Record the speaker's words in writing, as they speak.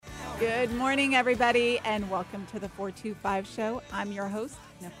Good morning, everybody, and welcome to the 425 show. I'm your host,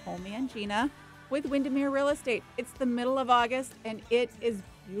 Nicole Mangina, with Windermere Real Estate. It's the middle of August, and it is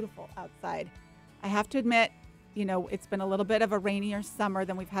beautiful outside. I have to admit, it's been a little bit of a rainier summer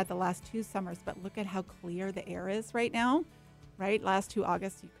than we've had the last 2 summers, but look at how clear the air is right now, right? Last 2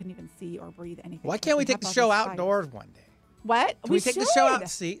 August, you couldn't even see or breathe anything. Why can't we take the show outdoors one day? What? Can we take the show out?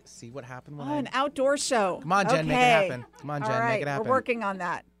 See what happened when an outdoor show. Come on, Jen, make it happen. Come on, Jen, make it happen. We're working on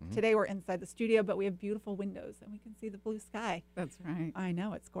that. Mm-hmm. Today we're inside the studio, but we have beautiful windows and we can see the blue sky. That's right. I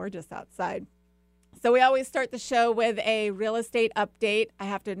know, it's gorgeous outside. So we always start the show with a real estate update. I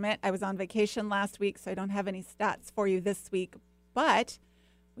have to admit, I was on vacation last week, so I don't have any stats for you this week, but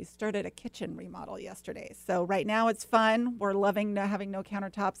we started a kitchen remodel yesterday. So right now it's fun. We're loving having no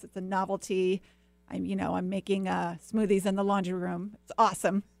countertops. It's a novelty. I'm making smoothies in the laundry room. It's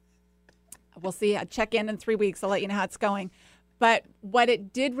awesome. We'll see. I'll check in 3 weeks. I'll let you know how it's going. But what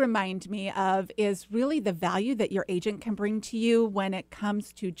it did remind me of is really the value that your agent can bring to you when it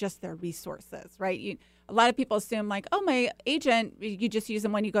comes to just their resources, right? A lot of people assume like, oh, my agent, you just use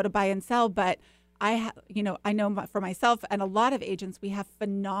them when you go to buy and sell. But I know for myself and a lot of agents, we have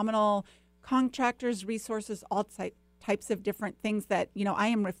phenomenal contractors, resources, all types of different things that, I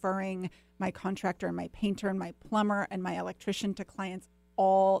am referring my contractor and my painter and my plumber and my electrician to clients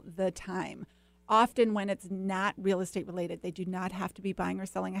all the time. Often when it's not real estate related, they do not have to be buying or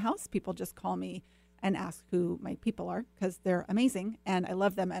selling a house. People just call me and ask who my people are because they're amazing and I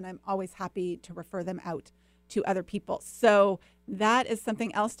love them and I'm always happy to refer them out to other people. So that is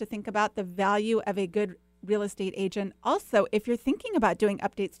something else to think about, the value of a good real estate agent. Also, if you're thinking about doing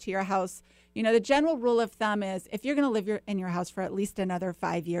updates to your house, the general rule of thumb is if you're going to live in your house for at least another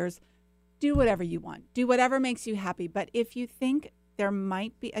 5 years, do whatever you want. Do whatever makes you happy. But if you think there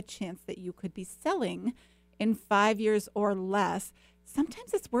might be a chance that you could be selling in 5 years or less,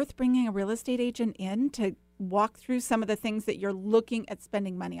 sometimes it's worth bringing a real estate agent in to walk through some of the things that you're looking at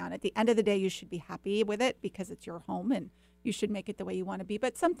spending money on. At the end of the day, you should be happy with it because it's your home and you should make it the way you want to be.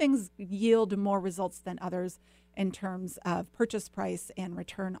 But some things yield more results than others in terms of purchase price and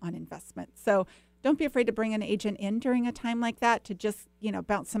return on investment. So don't be afraid to bring an agent in during a time like that to just,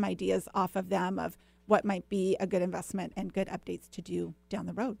 bounce some ideas off of them of what might be a good investment and good updates to do down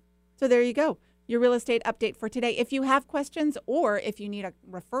the road. So there you go, your real estate update for today. If you have questions or if you need a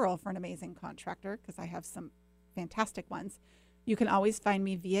referral for an amazing contractor, because I have some fantastic ones, you can always find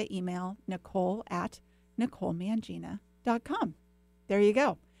me via email, Nicole@NicoleMangina.com. There you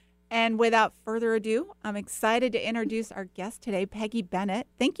go. And without further ado, I'm excited to introduce our guest today, Peggy Bennett.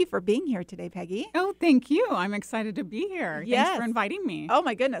 Thank you for being here today, Peggy. Oh, thank you. I'm excited to be here. Yes. Thanks for inviting me. Oh,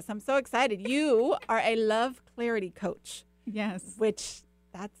 my goodness. I'm so excited. You are a love clarity coach. Yes. Which,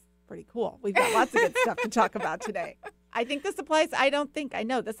 that's pretty cool. We've got lots of good stuff to talk about today. I think this applies. I know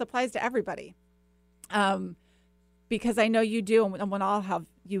this applies to everybody. Because I know you do, and when I'll have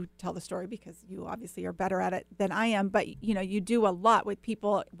you tell the story because you obviously are better at it than I am, but you do a lot with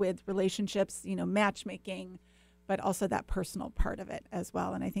people, with relationships, matchmaking, but also that personal part of it as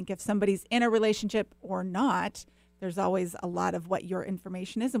well. And I think if somebody's in a relationship or not, there's always a lot of what your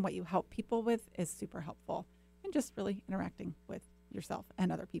information is and what you help people with is super helpful, and just really interacting with yourself and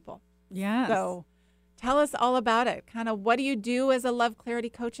other people. Yes. So tell us all about it. Kind of what do you do as a love clarity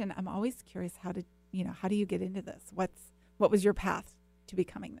coach? And I'm always curious how do you get into this? What was your path to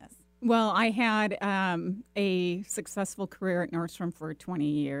becoming this? Well, I had a successful career at Nordstrom for 20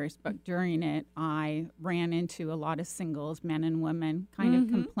 years, but during it, I ran into a lot of singles, men and women, kind of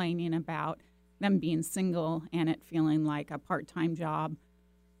complaining about them being single and it feeling like a part-time job,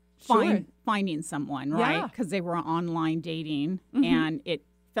 finding someone, right? Because they were online dating, and it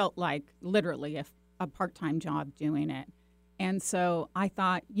felt like literally a part-time job doing it. And so I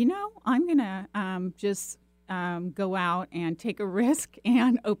thought, I'm going to just go out and take a risk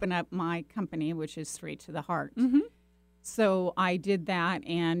and open up my company, which is Straight to the Heart. So I did that,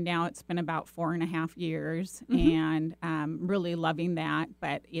 and now it's been about 4.5 years, and really loving that.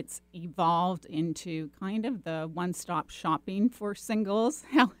 But it's evolved into kind of the one-stop shopping for singles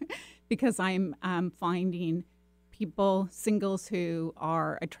because I'm finding singles who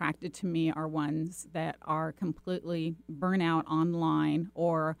are attracted to me are ones that are completely burnout online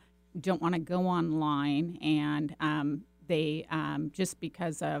or don't want to go online, and they just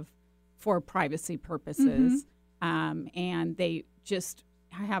because for privacy purposes, and they just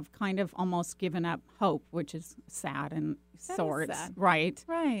have kind of almost given up hope, which is sad and sorts, right?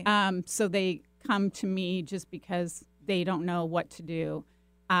 Right. So they come to me just because they don't know what to do.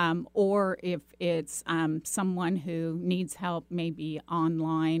 or if it's someone who needs help, maybe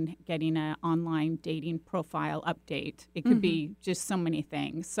online, getting an online dating profile update. It could be just so many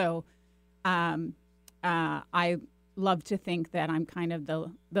things. So I love to think that I'm kind of the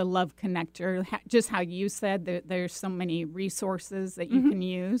love connector. Just how you said, there's so many resources that you can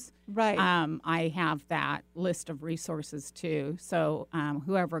use. Right. I have that list of resources too. So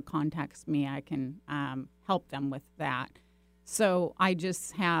whoever contacts me, I can help them with that. So I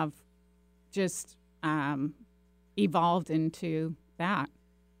just have evolved into that.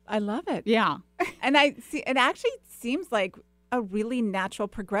 I love it. Yeah. And I see it actually seems like a really natural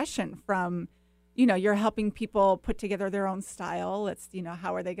progression from, you're helping people put together their own style. It's,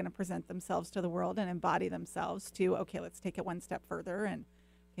 how are they going to present themselves to the world and embody themselves, to, okay, let's take it one step further. And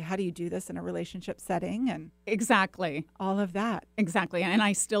okay, how do you do this in a relationship setting? And exactly. All of that. Exactly. And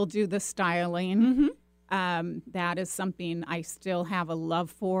I still do the styling. That is something I still have a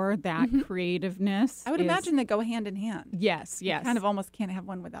love for, that creativeness. I would imagine they go hand in hand. Yes, yes. You kind of almost can't have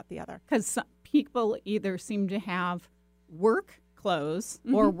one without the other. Because people either seem to have work clothes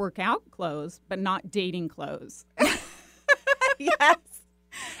or workout clothes, but not dating clothes. Yes.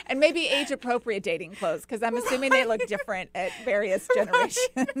 And maybe age-appropriate dating clothes, because I'm assuming they look different at various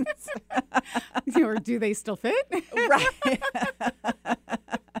generations. Or do they still fit? Right.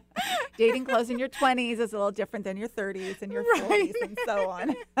 Dating clothes in your 20s is a little different than your 30s and your 40s and so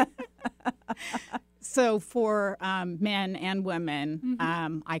on. So for men and women,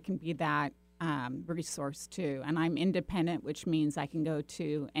 I can be that resource too. And I'm independent, which means I can go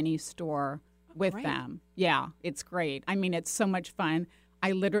to any store with them. Yeah, it's great. I mean, it's so much fun.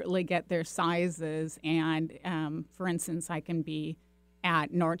 I literally get their sizes. And for instance, I can be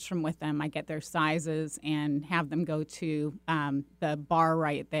at Nordstrom with them. I get their sizes and have them go to the bar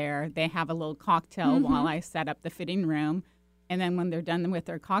right there. They have a little cocktail while I set up the fitting room. And then when they're done with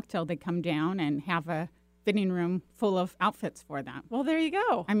their cocktail, they come down and have a fitting room full of outfits for them. Well, there you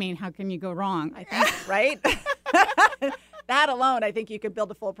go. I mean, how can you go wrong? I think, right? That alone, I think you could build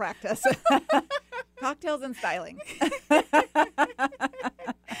a full practice. Cocktails and styling.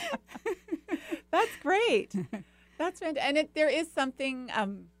 That's great. That's fantastic. And there is something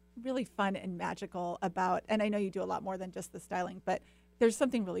really fun and magical about, and I know you do a lot more than just the styling, but there's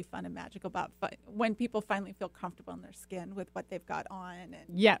something really fun and magical about when people finally feel comfortable in their skin with what they've got on. And,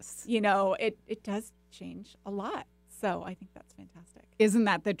 yes. It does change a lot. So I think that's fantastic. Isn't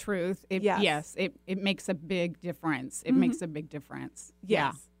that the truth? Yes. It makes a big difference. It makes a big difference.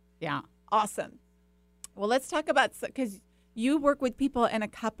 Yes. Yeah. Awesome. Well, let's talk about, because you work with people in a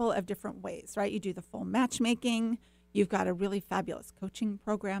couple of different ways, right? You do the full matchmaking. You've got a really fabulous coaching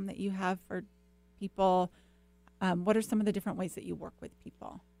program that you have for people. What are some of the different ways that you work with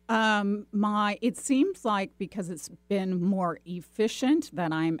people? It seems like because it's been more efficient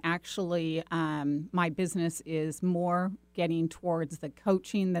that I'm actually, my business is more getting towards the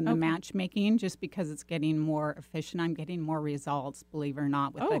coaching than the matchmaking, just because it's getting more efficient. I'm getting more results, believe it or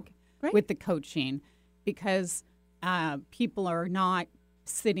not, with the coaching, because people are not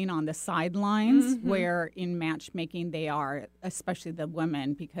sitting on the sidelines where in matchmaking they are, especially the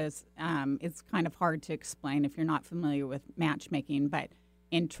women, because it's kind of hard to explain if you're not familiar with matchmaking. But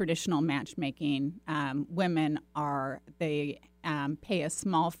in traditional matchmaking, women pay a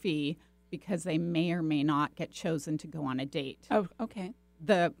small fee because they may or may not get chosen to go on a date. Oh, okay.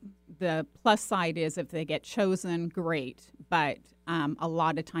 The plus side is if they get chosen, great, but a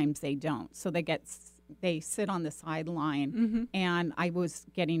lot of times they don't. So they sit on the sideline, and I was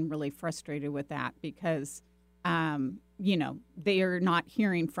getting really frustrated with that because, they are not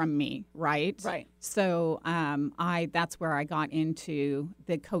hearing from me, right? Right. So that's where I got into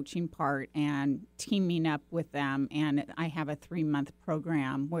the coaching part and teaming up with them, and I have a 3-month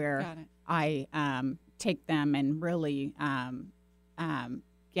program where I take them and really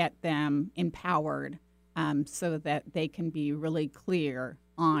get them empowered so that they can be really clear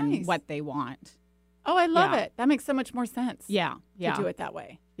on what they want. Oh, I love it. That makes so much more sense. Yeah. To do it that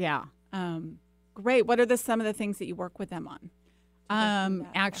way. Yeah. Great. What are some of the things that you work with them on?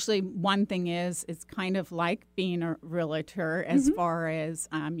 Actually, one thing is it's kind of like being a realtor as far as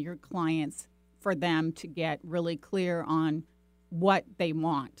your clients, for them to get really clear on what they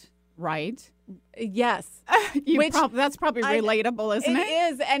want, right? Yes. That's probably relatable, isn't it?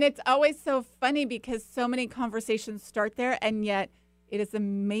 It is. And it's always so funny because so many conversations start there, and yet it is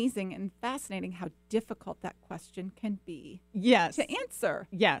amazing and fascinating how difficult that question can be to answer.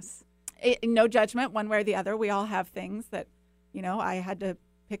 Yes. No judgment one way or the other. We all have things that, I had to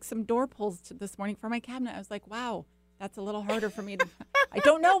pick some door pulls this morning for my cabinet. I was like, wow, that's a little harder for me I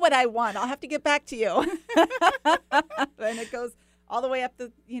don't know what I want. I'll have to get back to you. And it goes all the way up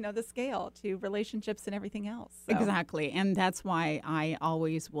the scale to relationships and everything else. So. Exactly. And that's why I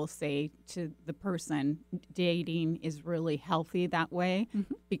always will say to the person, dating is really healthy that way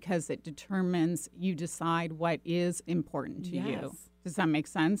because it determines, you decide what is important to you. Does that make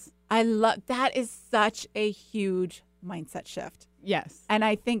sense? I love that. Is such a huge mindset shift. Yes. And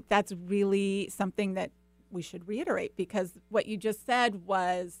I think that's really something that we should reiterate, because what you just said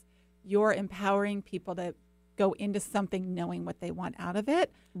was you're empowering people to go into something knowing what they want out of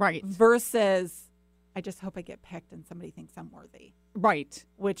it. Right. Versus, I just hope I get picked and somebody thinks I'm worthy. Right.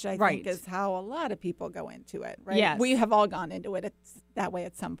 Which I think is how a lot of people go into it, right? Yes. We have all gone into it that way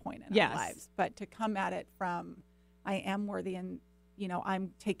at some point in yes. our lives. But to come at it from, I am worthy and, I'm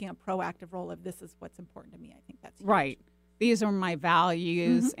taking a proactive role of this is what's important to me. I think that's huge. Right. These are my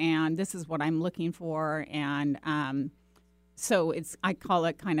values and this is what I'm looking for. And so I call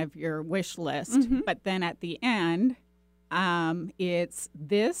it kind of your wish list. But then at the end, it's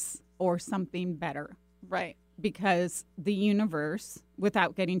this or something better. Right. Because the universe,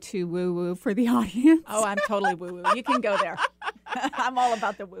 without getting too woo-woo for the audience. Oh, I'm totally woo-woo. You can go there. I'm all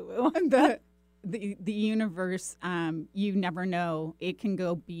about the woo-woo. The universe, you never know. It can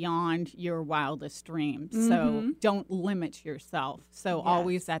go beyond your wildest dreams. So don't limit yourself. So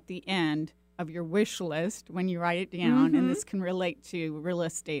always at the end of your wish list, when you write it down, and this can relate to real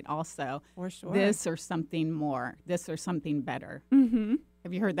estate also. For sure. This or something more. This or something better.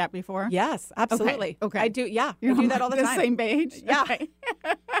 Have you heard that before? Yes, absolutely. Okay. I do. Yeah, I do that all the time. The same page? Yeah. Okay.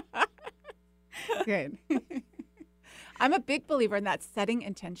 Good. I'm a big believer in that. Setting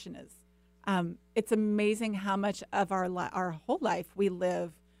intention is. It's amazing how much of our whole life we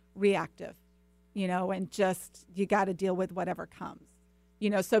live reactive, and just you got to deal with whatever comes,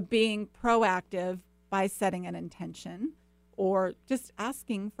 So being proactive by setting an intention or just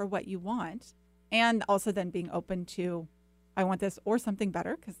asking for what you want, and also then being open to, I want this or something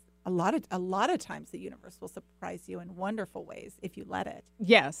better, because a lot of times the universe will surprise you in wonderful ways if you let it.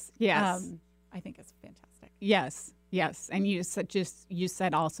 Yes. Yes. I think it's fantastic. Yes. Yes, and you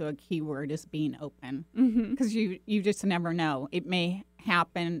said also a key word is being open, because you just never know. It may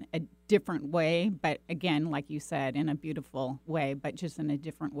happen a different way, but again, like you said, in a beautiful way, but just in a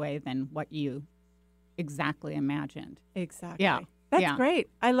different way than what you exactly imagined. Exactly. Yeah, that's great.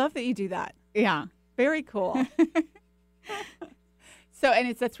 I love that you do that. Yeah, very cool. So, and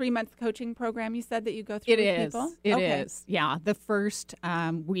it's a 3-month coaching program you said that you go through with people? It is. Yeah. The first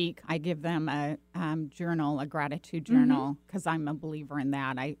week I give them a journal, a gratitude journal, because I'm a believer in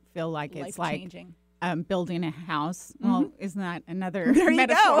that. I feel like it's like building a house. Well, isn't that another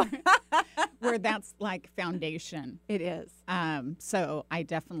metaphor? Where that's like foundation. It is. So I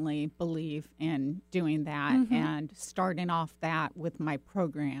definitely believe in doing that and starting off that with my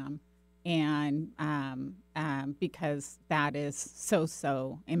program. And because that is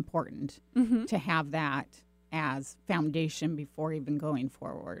so important to have that as foundation before even going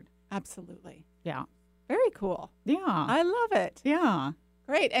forward. Absolutely. Yeah. Very cool. Yeah. I love it. Yeah.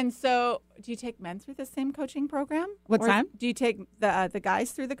 Great. And so do you take men through the same coaching program? What's that? Do you take the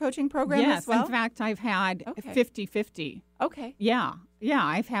guys through the coaching program as well? Yes. In fact, I've had 50-50. Okay. Yeah. Yeah.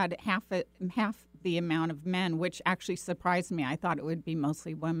 I've had half the amount of men, which actually surprised me. I thought it would be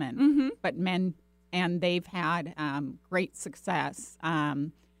mostly women, but men, and they've had great success.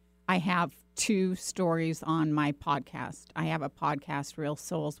 I have 2 stories on my podcast. I have a podcast, Real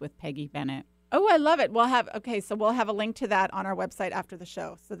Souls with Peggy Bennett. Oh, I love it. We'll have a link to that on our website after the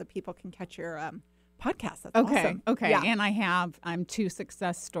show so that people can catch your podcast. That's awesome. Okay. Yeah. And I have 2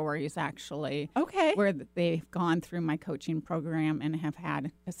 success stories actually. Okay. Where they've gone through my coaching program and have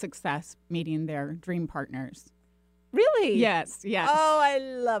had a success meeting their dream partners. Really? Yes. Oh, I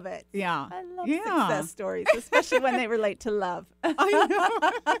love it. Yeah. I love success stories, especially when they relate to love. I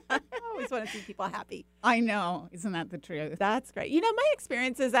know. I always want to see people happy. I know. Isn't that the truth? That's great. My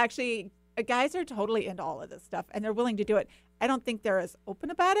experience is actually guys are totally into all of this stuff and they're willing to do it. I don't think they're as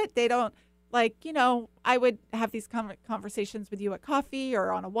open about it. They don't I would have these conversations with you at coffee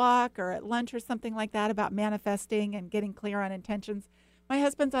or on a walk or at lunch or something like that about manifesting and getting clear on intentions. My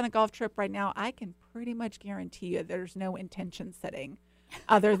husband's on a golf trip right now. I can pretty much guarantee you there's no intention setting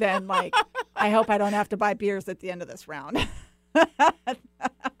other than I hope I don't have to buy beers at the end of this round. I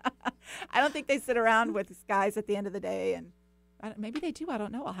don't think they sit around with guys at the end of the day, and maybe they do. I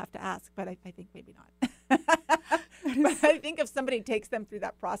don't know. I'll have to ask, but I think maybe not. But I think if somebody takes them through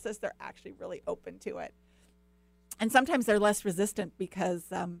that process, they're actually really open to it. And sometimes they're less resistant because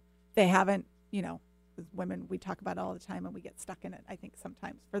they haven't, As women, we talk about it all the time and we get stuck in it. I think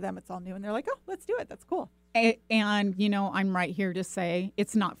sometimes for them it's all new and they're like, oh, let's do it. That's cool. And, you know, I'm right here to say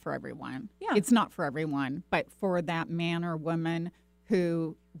it's not for everyone. Yeah. It's not for everyone. But for that man or woman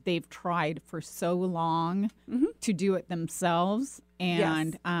who they've tried for so long to do it themselves,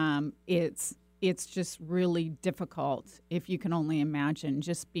 and it's just really difficult, if you can only imagine,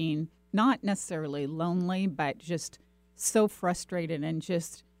 just being not necessarily lonely, but just so frustrated and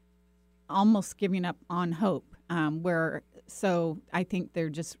just almost giving up on hope. So I think they're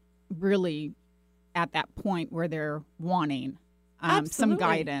just really at that point where they're wanting some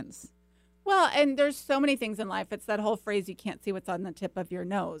guidance. Well, and there's so many things in life. It's that whole phrase, you can't see what's on the tip of your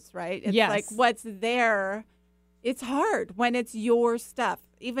nose, right? It's like what's there. It's hard when it's your stuff.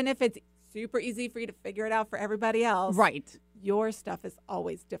 Even if it's super easy for you to figure it out for everybody else. Right. Your stuff is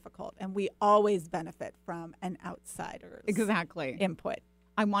always difficult, and we always benefit from an outsider's input.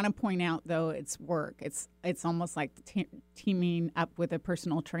 I want to point out, though, it's work. It's almost like teaming up with a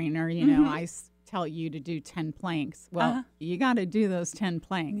personal trainer. You know, I tell you to do 10 planks. Well, you got to do those 10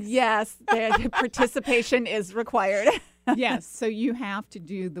 planks. Yes, the participation is required. Yes, so you have to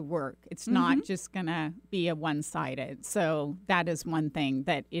do the work. It's not just going to be a one-sided. So that is one thing,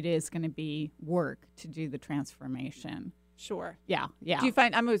 that it is going to be work to do the transformation. Sure. Yeah. Do you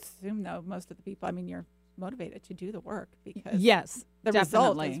find, I'm going to assume, though, most of the people, I mean, you're motivated to do the work because the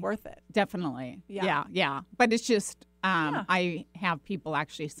result is worth it. Definitely. Yeah. But it's just, I have people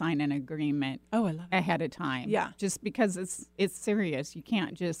actually sign an agreement ahead of time. Yeah. Just because it's serious. You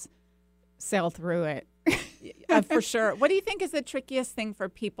can't just sail through it. For sure. What do you think is the trickiest thing for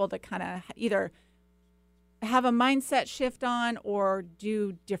people to kind of either have a mindset shift on or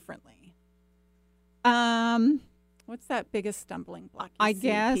do differently? What's that biggest stumbling block you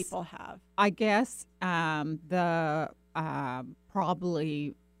see people have? I guess the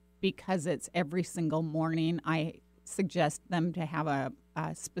probably because it's every single morning, I suggest them to have a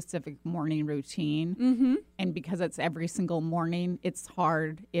specific morning routine. And because it's every single morning, it's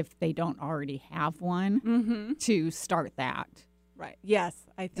hard if they don't already have one to start that. Right. Yes.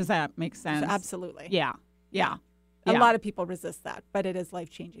 I think Does that make sense? Absolutely. Yeah. A lot of people resist that, but it is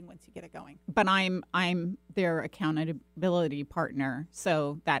life-changing once you get it going. But I'm their accountability partner,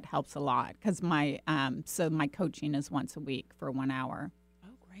 so that helps a lot because my coaching is once a week for 1 hour. Oh,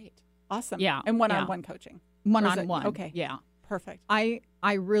 great. Awesome. Yeah. And one-on-one coaching. One-on-one. Okay. Yeah. Perfect. I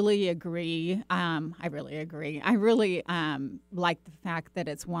really agree. I really like the fact that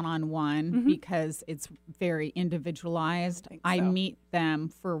it's one-on-one because it's very individualized. I meet them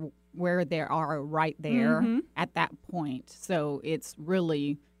for where they are right there at that point. So it's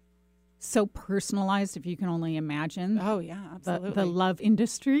really so personalized, if you can only imagine. Oh, yeah, absolutely. The love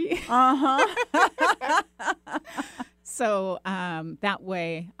industry. So that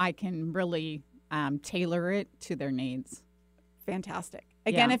way I can really tailor it to their needs. Fantastic.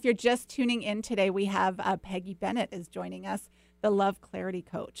 Again, if you're just tuning in today, we have Peggy Bennett is joining us, the Love Clarity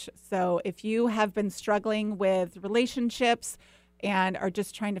Coach. So if you have been struggling with relationships and are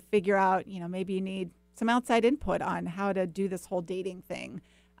just trying to figure out, maybe you need some outside input on how to do this whole dating thing,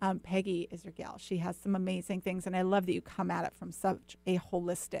 Peggy is your gal. She has some amazing things, and I love that you come at it from such a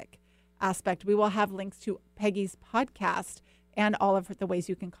holistic aspect. We will have links to Peggy's podcast and all of the ways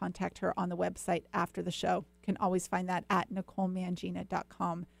you can contact her on the website after the show. You can always find that at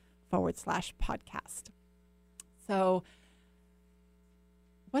NicoleMangina.com/podcast. So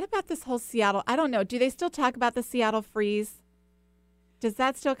what about this whole Seattle? I don't know. Do they still talk about the Seattle freeze? Does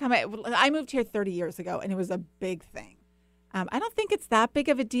that still come out? I moved here 30 years ago, and it was a big thing. I don't think it's that big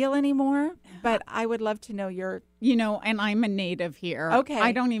of a deal anymore, but I would love to know your... and I'm a native here. Okay.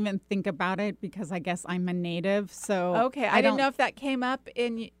 I don't even think about it because I guess I'm a native, so... Okay, I didn't know if that came up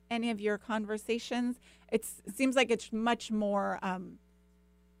in any of your conversations. It seems like it's much more,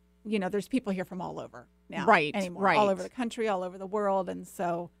 there's people here from all over now. Right, anymore, right. All over the country, all over the world, and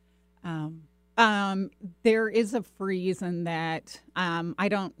so... there is a freeze in that I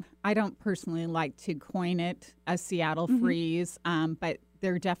don't personally like to coin it a Seattle freeze, but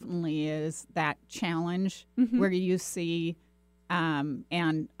there definitely is that challenge where you see,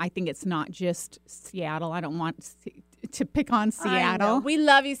 and I think it's not just Seattle. I don't want to pick on Seattle. We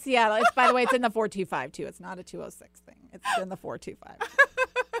love you, Seattle. By the way, it's in the 425 too. It's not a 206 thing. It's in the 425.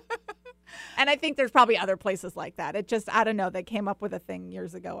 And I think there's probably other places like that. It just, I don't know, they came up with a thing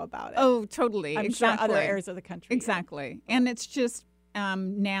years ago about it. Oh, totally. I'm exactly. sure other areas of the country. Exactly. And it's just,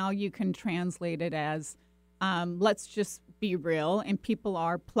 now you can translate it as, let's just be real, and people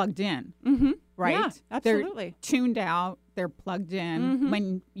are plugged in, right? Yeah, absolutely. They're tuned out, they're plugged in.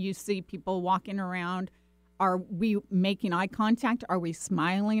 When you see people walking around, are we making eye contact? Are we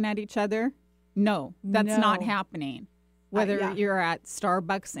smiling at each other? No, that's No. not happening. Whether yeah. you're at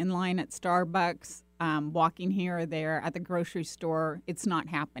Starbucks, in line at Starbucks, walking here or there, at the grocery store, it's not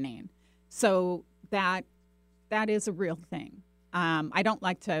happening. So that is a real thing. I don't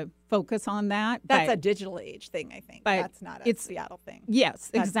like to focus on that. That's but, a digital age thing, I think. but That's not a Seattle thing. Yes,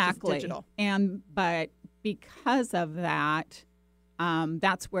 That's exactly. just digital. But because of that,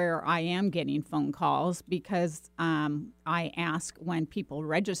 that's where I am getting phone calls because I ask when people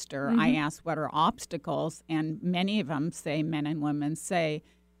register, I ask what are obstacles, and many of them say, men and women say,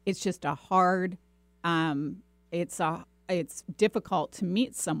 it's just a hard, it's difficult to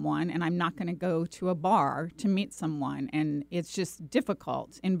meet someone, and I'm not going to go to a bar to meet someone, and it's just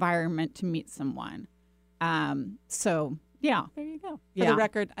difficult environment to meet someone. So yeah, There you go. For Yeah. the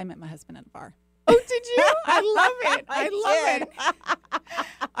record, I met my husband at a bar. Oh, did you? I love it. I love it.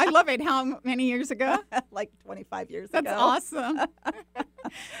 I love it. How many years ago? Like 25 years That's ago. awesome.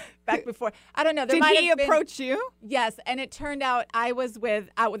 Back before. I don't know. There Did might he have been- approach you? Yes, and it turned out I was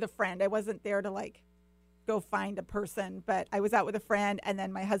out with a friend. I wasn't there to like go find a person, but I was out with a friend, and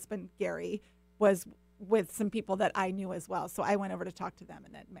then my husband Gary was with some people that I knew as well. So I went over to talk to them,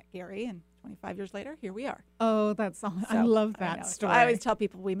 and then met Gary. And 25 years later, here we are. Oh, that's awesome. I So, love know. that So story. I always tell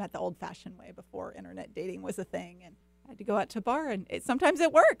people we met the old-fashioned way before internet dating was a thing, and I had to go out to a bar, and sometimes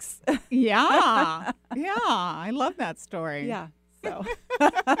it works. Yeah. Yeah. I love that story. Yeah. So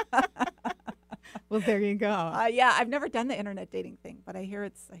Well, there you go. yeah, I've never done the internet dating thing, but I hear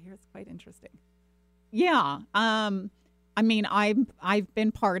it's quite interesting. Yeah. I mean, I've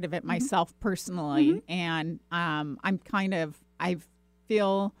been part of it myself personally, and I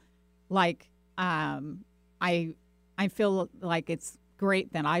feel like I feel like it's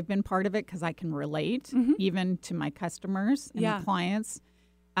great that I've been part of it because I can relate even to my customers and Yeah. clients.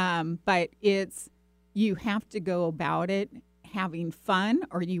 But you have to go about it having fun,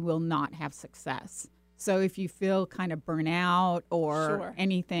 or you will not have success. So if you feel kind of burnout or Sure.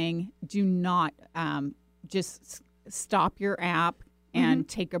 anything, do not just stop your app and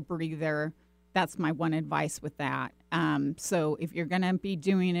take a breather. That's my one advice with that. So if you're going to be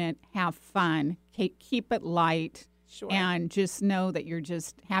doing it, have fun, keep it light, Sure. and just know that you're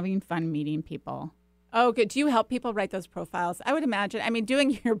just having fun meeting people. Oh, good. Do you help people write those profiles? I would imagine. I mean,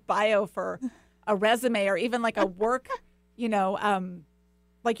 doing your bio for a resume or even like a work,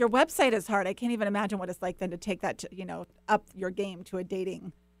 like your website is hard. I can't even imagine what it's like then to take that to, up your game to a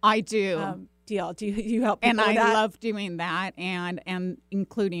dating I do. deal. Do you help people And with I that? love doing that and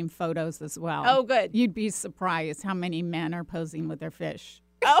including photos as well. Oh, good. You'd be surprised how many men are posing with their fish.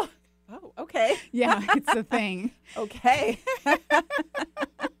 Oh, okay. Yeah, it's a thing. Okay.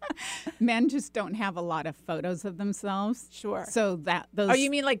 Men just don't have a lot of photos of themselves. Sure. So those. Oh, you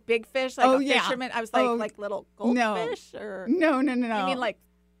mean like big fish, like Oh, a yeah. fisherman? I was like, Oh, like little no. goldfish, or No. you mean like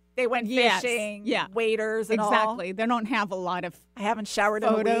they went Yes, fishing, yeah. waders, and all? Exactly. They don't have a lot of. I haven't showered in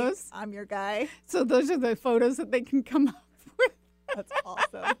a week. Photos. I'm your guy. So those are the photos that they can come up with. That's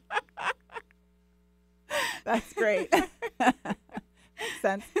awesome. That's great. Makes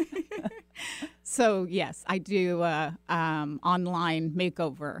sense. So yes, I do online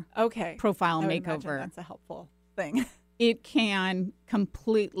makeover, Okay. profile I would imagine makeover. that's a helpful thing. It can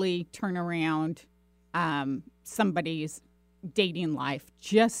completely turn around somebody's dating life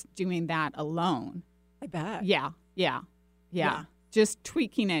just doing that alone. I bet. Yeah. Just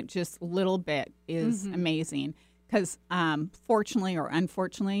tweaking it just a little bit is amazing because fortunately or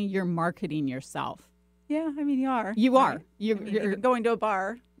unfortunately, you're marketing yourself. Yeah, I mean, you are. You are. Right. You're, I mean, even going to a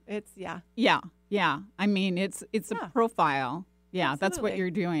bar, it's, yeah. Yeah. I mean, it's Yeah. a profile. Yeah, that's what Absolutely.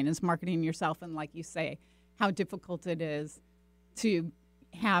 you're doing is marketing yourself. And like you say, how difficult it is to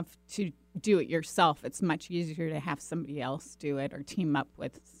have to do it yourself. It's much easier to have somebody else do it or team up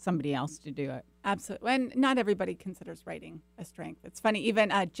with somebody else to do it. Absolutely. And not everybody considers writing a strength. It's funny,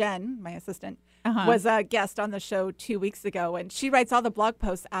 even Jen, my assistant, Uh-huh. was a guest on the show 2 weeks ago, and she writes all the blog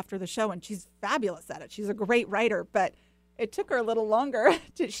posts after the show, and she's fabulous at it. She's a great writer, but it took her a little longer.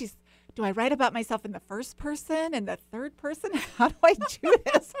 Do I write about myself in the first person and the third person? How do I do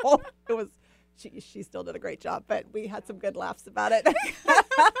this? She still did a great job, but we had some good laughs about it.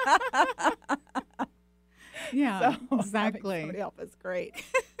 Yeah, So, exactly. having somebody help is great.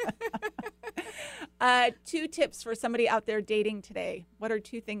 2 tips for somebody out there dating today. What are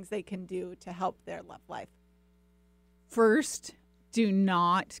 2 things they can do to help their love life? First, do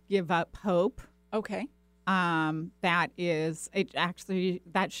not give up hope. Okay. That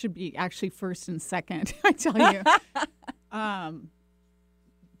should be actually first and second, I tell you.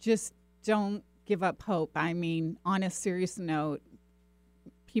 Just don't give up hope. I mean, on a serious note,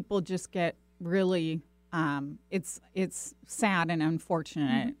 people just get really, it's sad and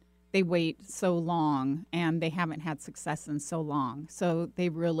unfortunate they wait so long and they haven't had success in so long. So they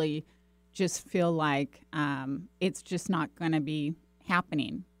really just feel like it's just not going to be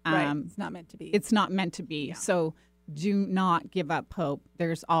happening. Right. It's not meant to be. It's not meant to be. Yeah. So do not give up hope.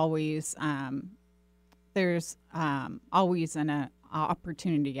 There's always an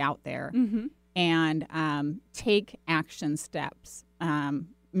opportunity out there. Mm-hmm. And take action steps.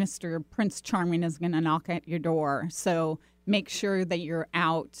 Mr. Prince Charming is going to knock at your door. So make sure that you're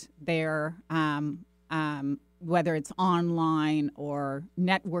out there, whether it's online or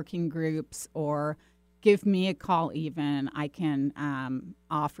networking groups, or give me a call even. I can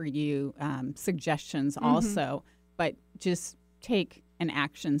offer you suggestions also. But just take an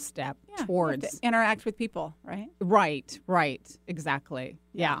action step towards. You have to interact with people, right? Right. Exactly.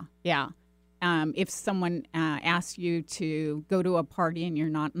 Yeah. If someone asks you to go to a party and you're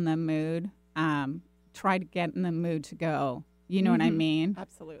not in the mood, try to get in the mood to go. You know what I mean?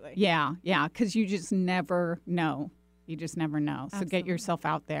 Absolutely. Yeah, because you just never know. So Absolutely. Get yourself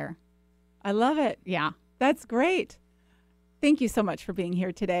out there. I love it. Yeah. That's great. Thank you so much for being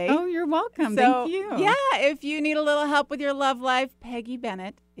here today. Oh, you're welcome. Thank you. Yeah, if you need a little help with your love life, Peggy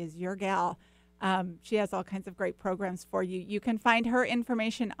Bennett is your gal. She has all kinds of great programs for you. You can find her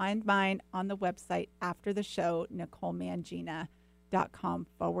information and mine on the website after the show,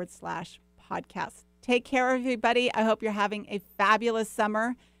 NicoleMangina.com/podcast. Take care, everybody. I hope you're having a fabulous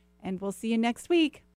summer, and we'll see you next week.